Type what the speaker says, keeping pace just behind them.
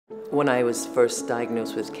When I was first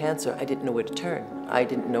diagnosed with cancer, I didn't know where to turn. I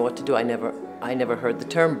didn't know what to do. I never heard the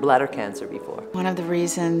term bladder cancer before. One of the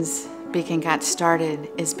reasons BCAN got started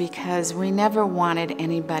is because we never wanted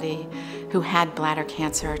anybody who had bladder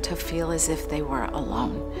cancer to feel as if they were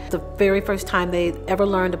alone. The very first time they ever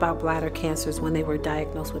learned about bladder cancer is when they were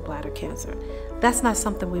diagnosed with bladder cancer. That's not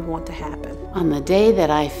something we want to happen. On the day that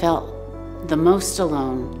I felt the most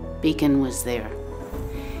alone, BCAN was there.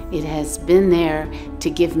 It has been there to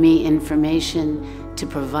give me information, to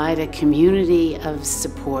provide a community of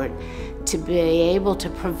support, to be able to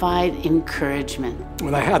provide encouragement.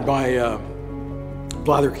 When I had my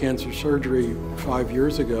bladder cancer surgery 5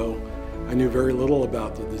 years ago, I knew very little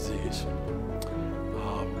about the disease.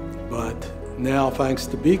 But now, thanks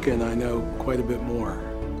to BCAN, I know quite a bit more.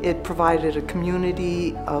 It provided a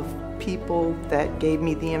community of people that gave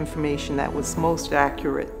me the information that was most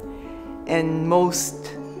accurate and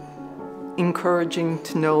most encouraging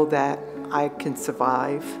to know that I can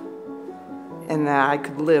survive and that I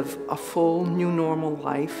could live a full new normal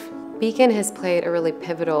life. BCAN has played a really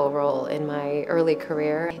pivotal role in my early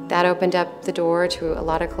career. That opened up the door to a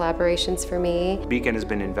lot of collaborations for me. BCAN has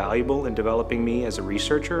been invaluable in developing me as a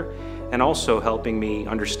researcher and also helping me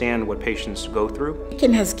understand what patients go through.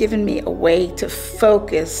 BCAN has given me a way to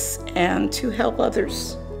focus and to help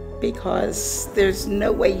others, because there's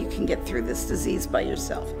no way you can get through this disease by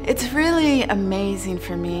yourself. It's really amazing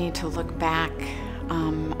for me to look back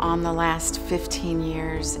on the last 15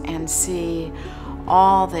 years and see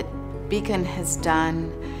all that BCAN has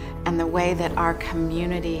done and the way that our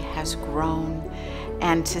community has grown,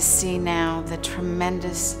 and to see now the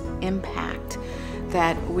tremendous impact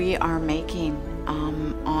that we are making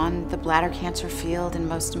on the bladder cancer field, and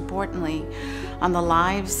most importantly, on the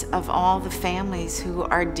lives of all the families who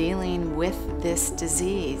are dealing with this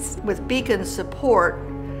disease. With BCAN's support,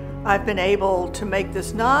 I've been able to make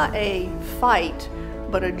this not a fight,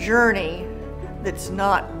 but a journey that's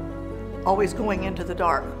not always going into the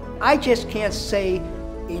dark. I just can't say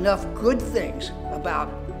enough good things about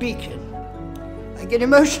BCAN. I get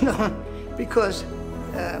emotional because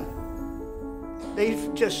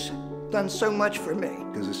they've just done so much for me.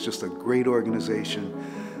 Because it's just a great organization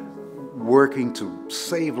working to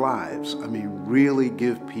save lives. I mean, really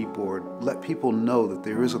give people, or let people know that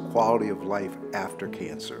there is a quality of life after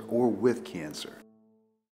cancer or with cancer.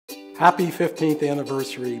 Happy 15th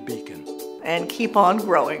anniversary, BCAN. And keep on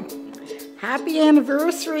growing. Happy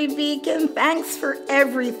anniversary, BCAN. Thanks for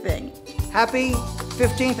everything. Happy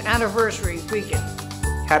 15th anniversary,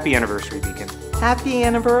 BCAN. Happy anniversary, BCAN. Happy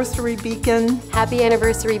anniversary, BCAN. Happy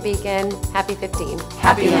anniversary, BCAN. Happy 15.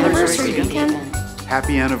 Happy anniversary, BCAN.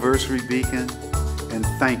 Happy anniversary, BCAN. And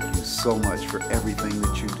thank you so much for everything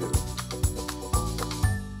that you do.